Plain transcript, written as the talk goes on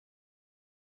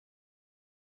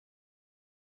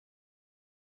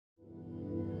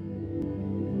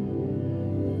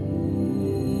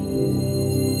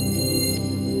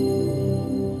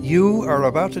You are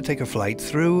about to take a flight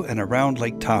through and around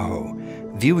Lake Tahoe,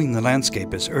 viewing the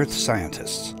landscape as Earth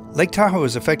scientists. Lake Tahoe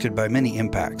is affected by many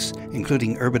impacts,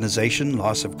 including urbanization,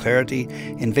 loss of clarity,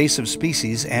 invasive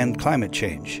species, and climate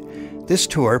change. This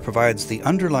tour provides the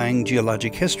underlying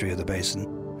geologic history of the basin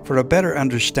for a better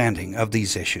understanding of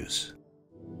these issues.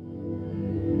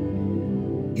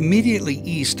 Immediately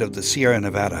east of the Sierra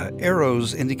Nevada,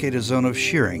 arrows indicate a zone of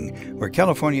shearing where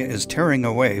California is tearing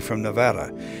away from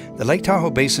Nevada. The Lake Tahoe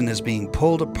Basin is being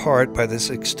pulled apart by this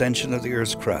extension of the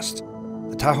Earth's crust.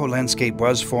 The Tahoe landscape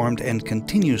was formed and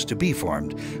continues to be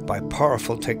formed by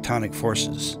powerful tectonic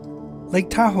forces. Lake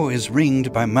Tahoe is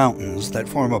ringed by mountains that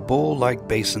form a bowl-like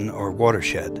basin or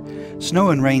watershed. Snow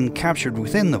and rain captured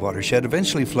within the watershed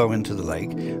eventually flow into the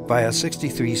lake via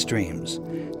 63 streams.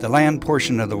 The land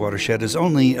portion of the watershed is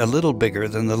only a little bigger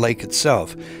than the lake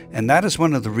itself, and that is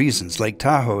one of the reasons Lake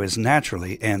Tahoe is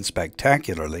naturally and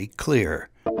spectacularly clear.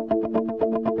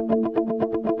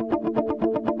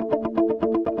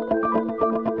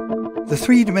 The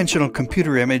three-dimensional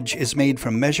computer image is made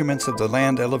from measurements of the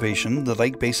land elevation, the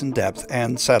lake basin depth,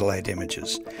 and satellite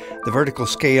images. The vertical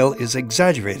scale is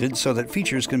exaggerated so that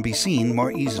features can be seen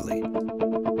more easily.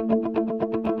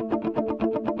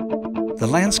 The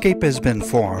landscape has been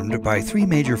formed by three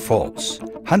major faults.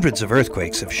 Hundreds of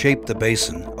earthquakes have shaped the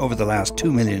basin over the last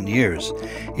 2 million years.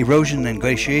 Erosion and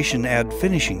glaciation add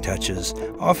finishing touches,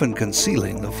 often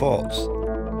concealing the faults.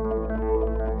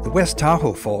 The West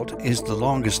Tahoe Fault is the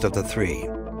longest of the three.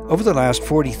 Over the last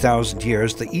 40,000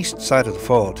 years, the east side of the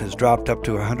fault has dropped up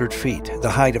to 100 feet,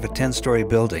 the height of a 10-story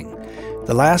building.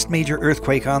 The last major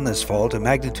earthquake on this fault, a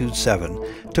magnitude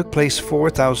 7, took place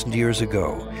 4,000 years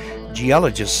ago.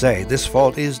 Geologists say this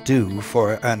fault is due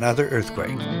for another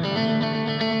earthquake.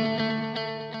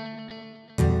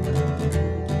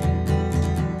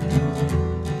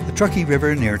 The Truckee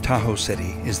River near Tahoe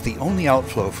City is the only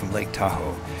outflow from Lake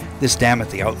Tahoe. This dam at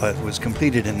the outlet was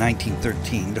completed in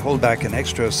 1913 to hold back an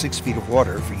extra 6 feet of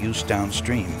water for use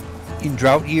downstream. In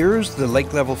drought years, the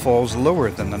lake level falls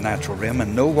lower than the natural rim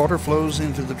and no water flows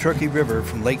into the Truckee River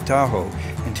from Lake Tahoe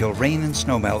until rain and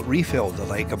snowmelt refill the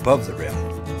lake above the rim.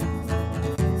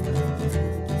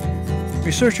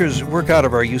 Researchers work out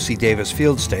of our UC Davis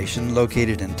field station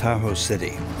located in Tahoe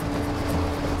City.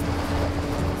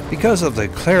 Because of the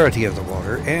clarity of the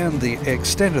water and the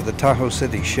extent of the Tahoe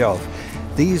City shelf,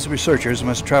 these researchers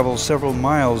must travel several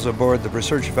miles aboard the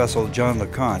research vessel John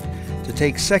LeConte to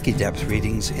take Secchi depth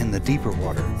readings in the deeper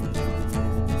water.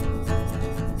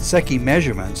 Secchi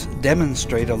measurements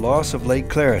demonstrate a loss of lake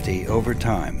clarity over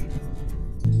time.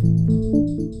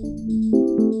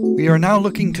 We are now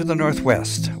looking to the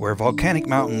northwest, where volcanic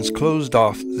mountains closed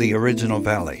off the original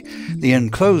valley. The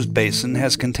enclosed basin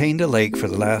has contained a lake for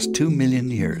the last 2 million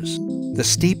years. The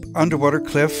steep underwater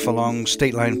cliff along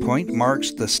State Line Point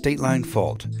marks the State Line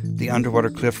Fault. The underwater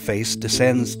cliff face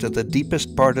descends to the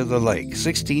deepest part of the lake,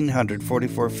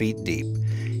 1,644 feet deep.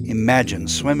 Imagine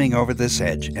swimming over this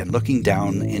edge and looking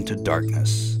down into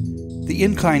darkness. The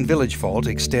Incline Village Fault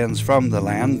extends from the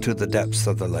land to the depths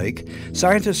of the lake.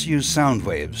 Scientists use sound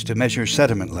waves to measure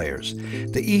sediment layers.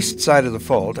 The east side of the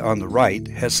fault, on the right,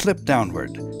 has slipped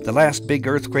downward. The last big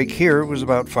earthquake here was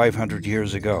about 500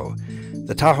 years ago.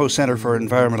 The Tahoe Center for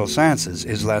Environmental Sciences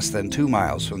is less than 2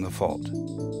 miles from the fault.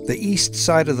 The east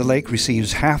side of the lake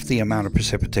receives half the amount of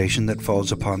precipitation that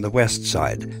falls upon the west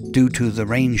side, due to the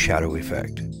rain shadow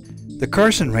effect. The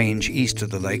Carson Range east of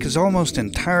the lake is almost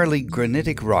entirely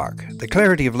granitic rock. The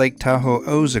clarity of Lake Tahoe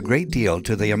owes a great deal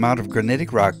to the amount of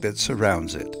granitic rock that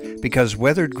surrounds it, because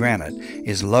weathered granite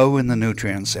is low in the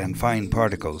nutrients and fine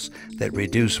particles that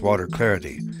reduce water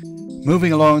clarity.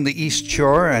 Moving along the east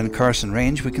shore and Carson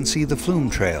Range, we can see the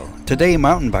Flume Trail. Today,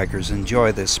 mountain bikers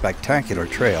enjoy this spectacular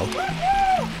trail,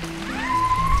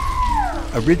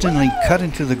 originally cut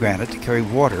into the granite to carry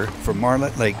water from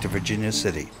Marlette Lake to Virginia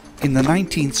City. In the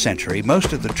 19th century,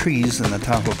 most of the trees in the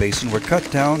Tahoe Basin were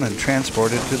cut down and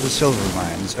transported to the silver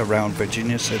mines around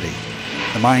Virginia City.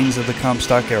 The mines of the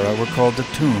Comstock era were called the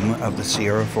tomb of the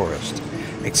Sierra Forest.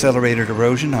 Accelerated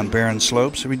erosion on barren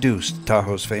slopes reduced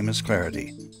Tahoe's famous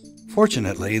clarity.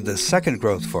 Fortunately, the second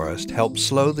growth forest helped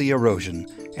slow the erosion,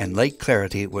 and lake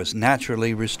clarity was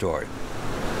naturally restored.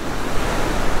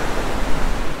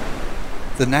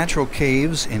 The natural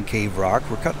caves in cave rock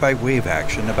were cut by wave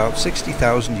action about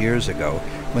 60,000 years ago,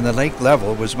 when the lake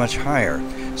level was much higher.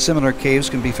 Similar caves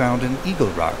can be found in Eagle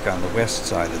Rock on the west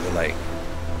side of the lake.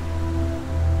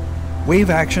 Wave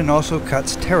action also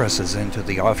cuts terraces into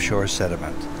the offshore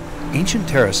sediment. Ancient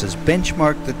terraces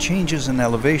benchmark the changes in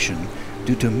elevation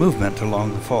due to movement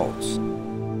along the faults.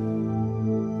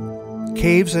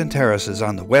 Caves and terraces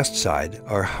on the west side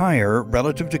are higher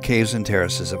relative to caves and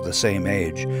terraces of the same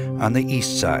age on the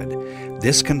east side.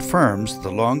 This confirms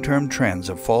the long-term trends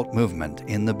of fault movement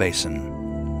in the basin.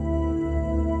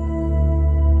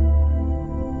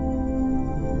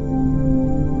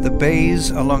 The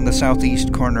bays along the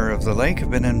southeast corner of the lake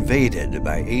have been invaded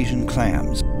by Asian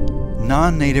clams.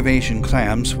 Non-native Asian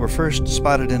clams were first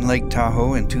spotted in Lake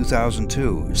Tahoe in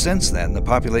 2002. Since then, the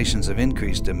populations have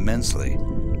increased immensely.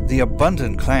 The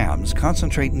abundant clams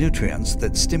concentrate nutrients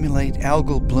that stimulate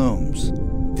algal blooms.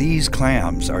 These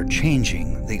clams are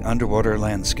changing the underwater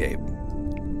landscape.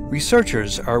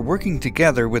 Researchers are working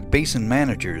together with basin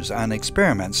managers on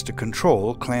experiments to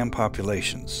control clam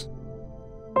populations.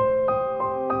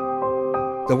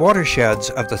 The watersheds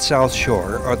of the South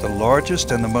Shore are the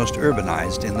largest and the most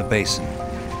urbanized in the basin.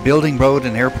 Building road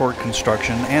and airport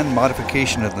construction and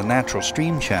modification of the natural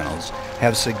stream channels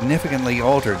have significantly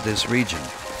altered this region.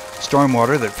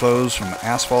 Stormwater that flows from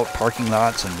asphalt parking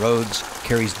lots and roads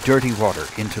carries dirty water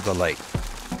into the lake.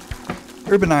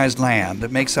 Urbanized land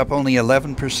makes up only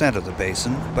 11% of the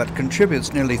basin, but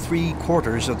contributes nearly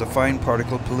 3/4 of the fine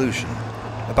particle pollution.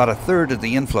 About a third of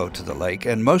the inflow to the lake,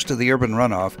 and most of the urban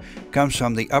runoff comes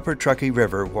from the Upper Truckee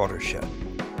River watershed.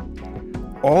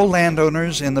 All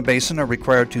landowners in the basin are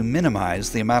required to minimize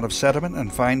the amount of sediment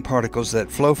and fine particles that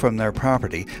flow from their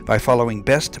property by following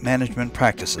best management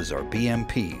practices, or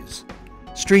BMPs.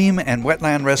 Stream and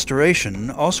wetland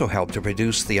restoration also help to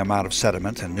reduce the amount of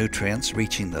sediment and nutrients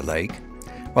reaching the lake.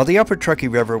 While the Upper Truckee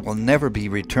River will never be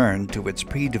returned to its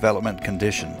pre-development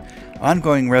condition,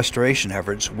 ongoing restoration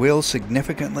efforts will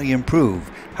significantly improve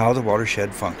how the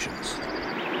watershed functions.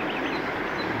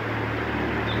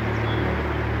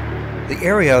 The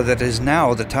area that is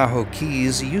now the Tahoe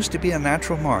Keys used to be a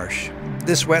natural marsh.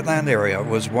 This wetland area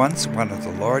was once one of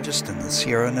the largest in the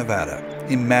Sierra Nevada.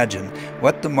 Imagine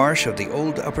what the marsh of the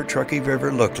old Upper Truckee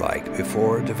River looked like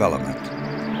before development.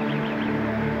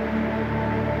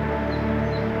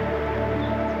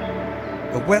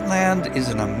 A wetland is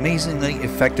an amazingly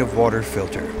effective water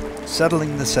filter,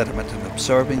 settling the sediment and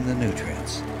absorbing the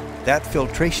nutrients. That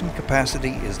filtration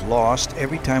capacity is lost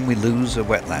every time we lose a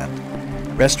wetland.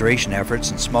 Restoration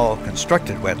efforts in small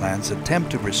constructed wetlands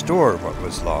attempt to restore what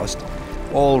was lost.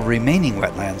 All remaining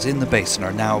wetlands in the basin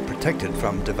are now protected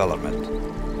from development.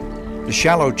 The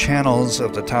shallow channels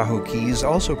of the Tahoe Keys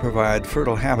also provide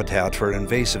fertile habitat for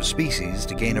invasive species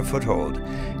to gain a foothold.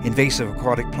 Invasive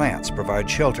aquatic plants provide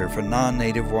shelter for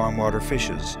non-native warm-water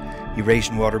fishes.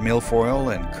 Eurasian water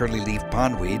milfoil and curly-leaf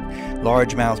pondweed,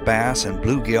 largemouth bass and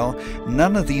bluegill,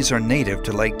 none of these are native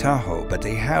to Lake Tahoe, but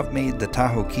they have made the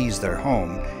Tahoe Keys their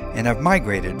home and have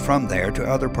migrated from there to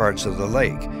other parts of the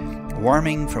lake.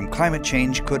 Warming from climate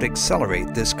change could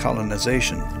accelerate this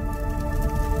colonization.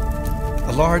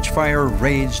 A large fire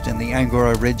raged in the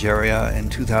Angora Ridge area in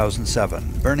 2007,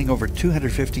 burning over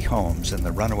 250 homes in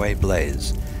the runaway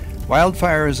blaze.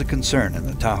 Wildfire is a concern in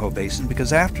the Tahoe Basin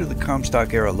because after the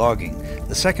Comstock-era logging,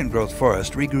 the second-growth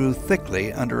forest regrew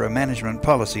thickly under a management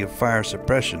policy of fire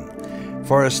suppression.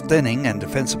 Forest thinning and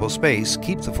defensible space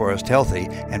keep the forest healthy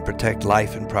and protect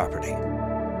life and property.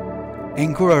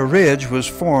 Angora Ridge was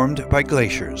formed by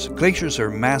glaciers. Glaciers are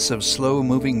massive,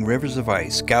 slow-moving rivers of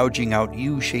ice, gouging out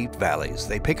U-shaped valleys.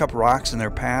 They pick up rocks in their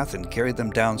path and carry them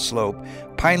down slope,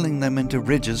 piling them into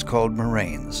ridges called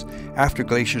moraines. After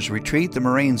glaciers retreat, the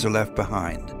moraines are left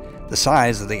behind. The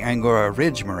size of the Angora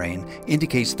Ridge moraine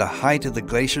indicates the height of the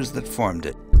glaciers that formed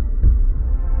it.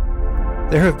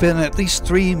 There have been at least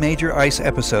 3 major ice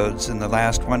episodes in the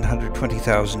last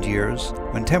 120,000 years,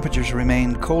 when temperatures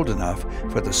remained cold enough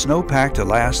for the snowpack to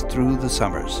last through the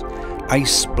summers.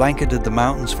 Ice blanketed the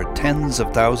mountains for tens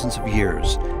of thousands of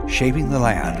years, shaping the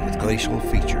land with glacial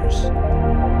features.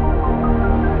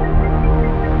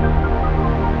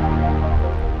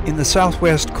 In the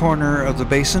southwest corner of the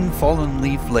basin, Fallen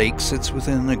Leaf Lake sits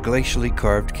within a glacially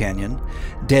carved canyon.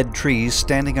 Dead trees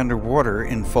standing underwater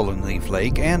in Fallen Leaf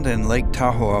Lake and in Lake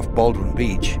Tahoe off Baldwin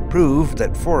Beach prove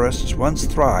that forests once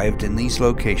thrived in these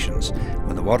locations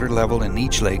when the water level in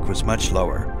each lake was much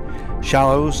lower.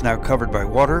 Shallows now covered by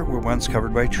water were once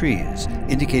covered by trees,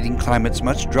 indicating climates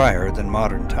much drier than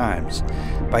modern times.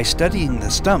 By studying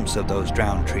the stumps of those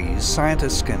drowned trees,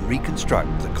 scientists can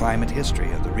reconstruct the climate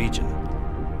history of the region.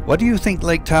 What do you think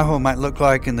Lake Tahoe might look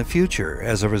like in the future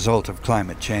as a result of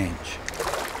climate change?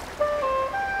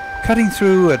 Cutting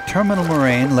through a terminal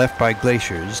moraine left by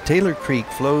glaciers, Taylor Creek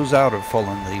flows out of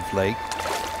Fallen Leaf Lake.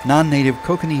 Non-native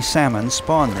kokanee salmon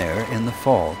spawn there in the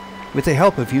fall. With the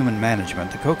help of human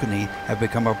management, the kokanee have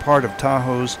become a part of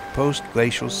Tahoe's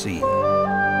post-glacial scene.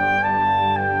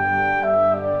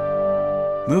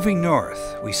 Moving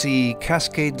north, we see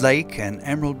Cascade Lake and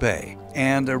Emerald Bay,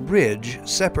 and a ridge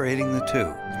separating the two.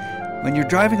 When you're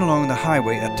driving along the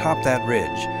highway atop that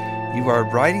ridge, you are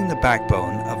riding the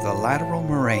backbone of the lateral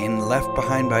moraine left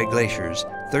behind by glaciers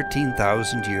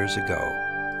 13,000 years ago.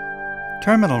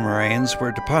 Terminal moraines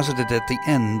were deposited at the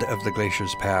end of the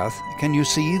glacier's path. Can you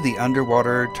see the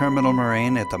underwater terminal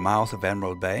moraine at the mouth of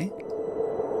Emerald Bay?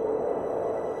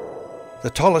 The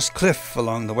tallest cliff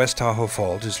along the West Tahoe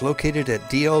Fault is located at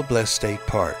D.L. Bliss State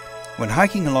Park. When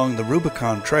hiking along the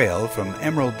Rubicon Trail from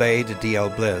Emerald Bay to D.L.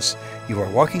 Bliss, you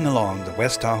are walking along the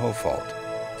West Tahoe Fault.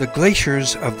 The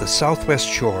glaciers of the southwest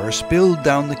shore spilled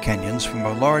down the canyons from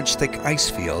a large thick ice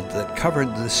field that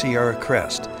covered the Sierra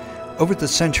crest. Over the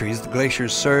centuries, the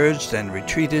glaciers surged and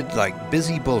retreated like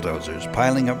busy bulldozers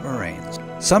piling up moraines.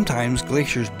 Sometimes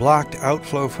glaciers blocked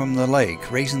outflow from the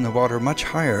lake, raising the water much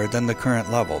higher than the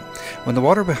current level. When the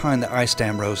water behind the ice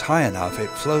dam rose high enough, it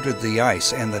floated the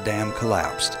ice and the dam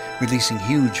collapsed, releasing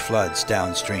huge floods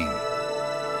downstream.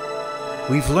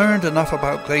 We've learned enough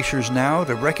about glaciers now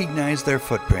to recognize their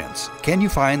footprints. Can you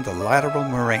find the lateral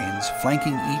moraines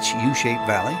flanking each U-shaped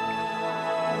valley?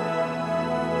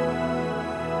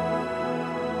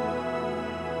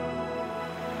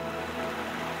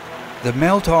 The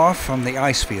melt-off from the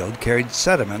ice field carried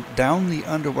sediment down the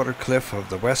underwater cliff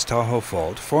of the West Tahoe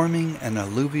Fault, forming an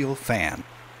alluvial fan.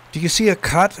 Do you see a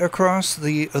cut across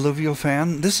the alluvial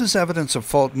fan? This is evidence of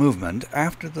fault movement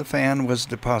after the fan was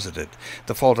deposited.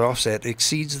 The fault offset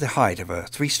exceeds the height of a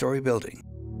 3-story building.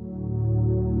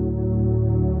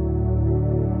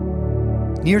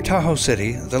 Near Tahoe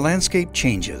City, the landscape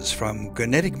changes from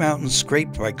granitic mountains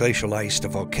scraped by glacial ice to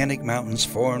volcanic mountains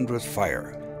formed with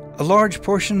fire. A large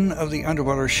portion of the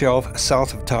underwater shelf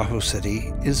south of Tahoe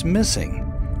City is missing.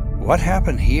 What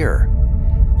happened here?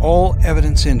 All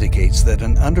evidence indicates that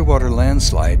an underwater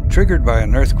landslide triggered by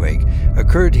an earthquake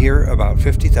occurred here about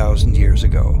 50,000 years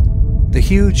ago. The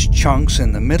huge chunks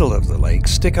in the middle of the lake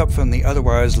stick up from the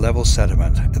otherwise level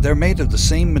sediment. They're made of the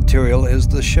same material as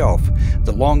the shelf.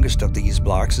 The longest of these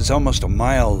blocks is almost a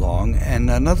mile long, and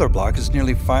another block is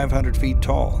nearly 500 feet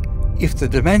tall. If the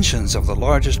dimensions of the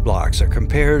largest blocks are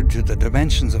compared to the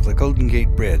dimensions of the Golden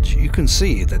Gate Bridge, you can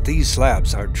see that these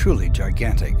slabs are truly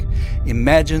gigantic.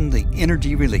 Imagine the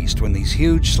energy released when these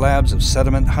huge slabs of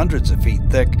sediment, hundreds of feet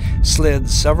thick, slid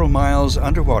several miles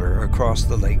underwater across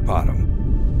the lake bottom.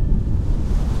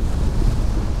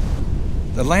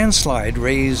 The landslide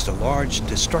raised a large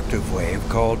destructive wave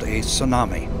called a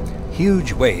tsunami.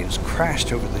 Huge waves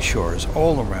crashed over the shores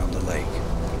all around the lake.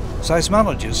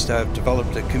 Seismologists have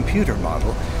developed a computer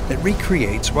model that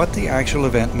recreates what the actual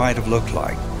event might have looked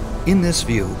like. In this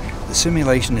view, the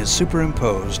simulation is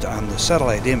superimposed on the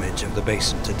satellite image of the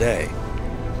basin today.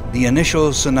 The initial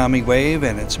tsunami wave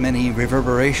and its many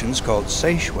reverberations, called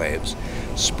seiche waves,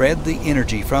 spread the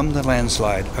energy from the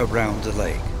landslide around the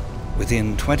lake.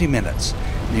 Within 20 minutes,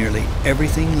 nearly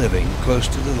everything living close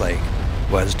to the lake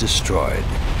was destroyed.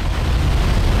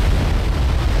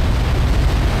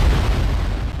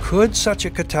 Could such a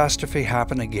catastrophe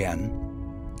happen again?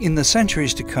 In the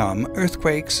centuries to come,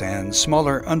 earthquakes and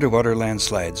smaller underwater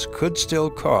landslides could still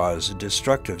cause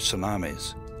destructive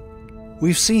tsunamis.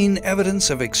 We've seen evidence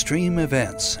of extreme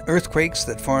events: earthquakes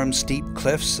that formed steep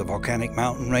cliffs, a volcanic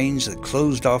mountain range that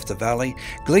closed off the valley,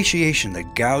 glaciation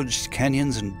that gouged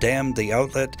canyons and dammed the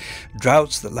outlet,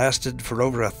 droughts that lasted for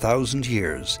over 1,000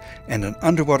 years, and an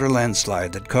underwater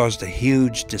landslide that caused a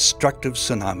huge destructive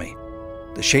tsunami.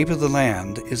 The shape of the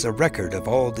land is a record of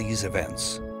all these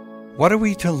events. What are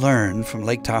we to learn from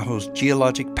Lake Tahoe's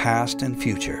geologic past and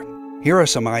future? Here are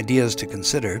some ideas to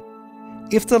consider.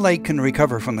 If the lake can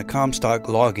recover from the Comstock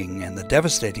logging and the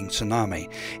devastating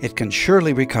tsunami, it can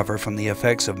surely recover from the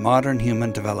effects of modern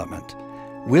human development.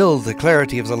 Will the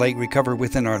clarity of the lake recover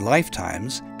within our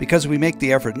lifetimes because we make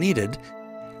the effort needed,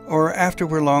 or after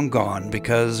we're long gone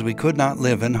because we could not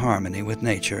live in harmony with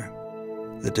nature?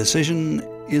 The decision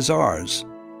is ours.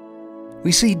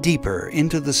 We see deeper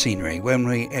into the scenery when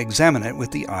we examine it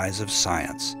with the eyes of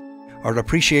science. Our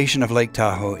appreciation of Lake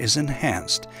Tahoe is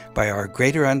enhanced by our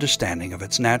greater understanding of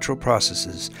its natural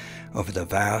processes over the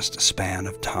vast span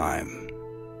of time.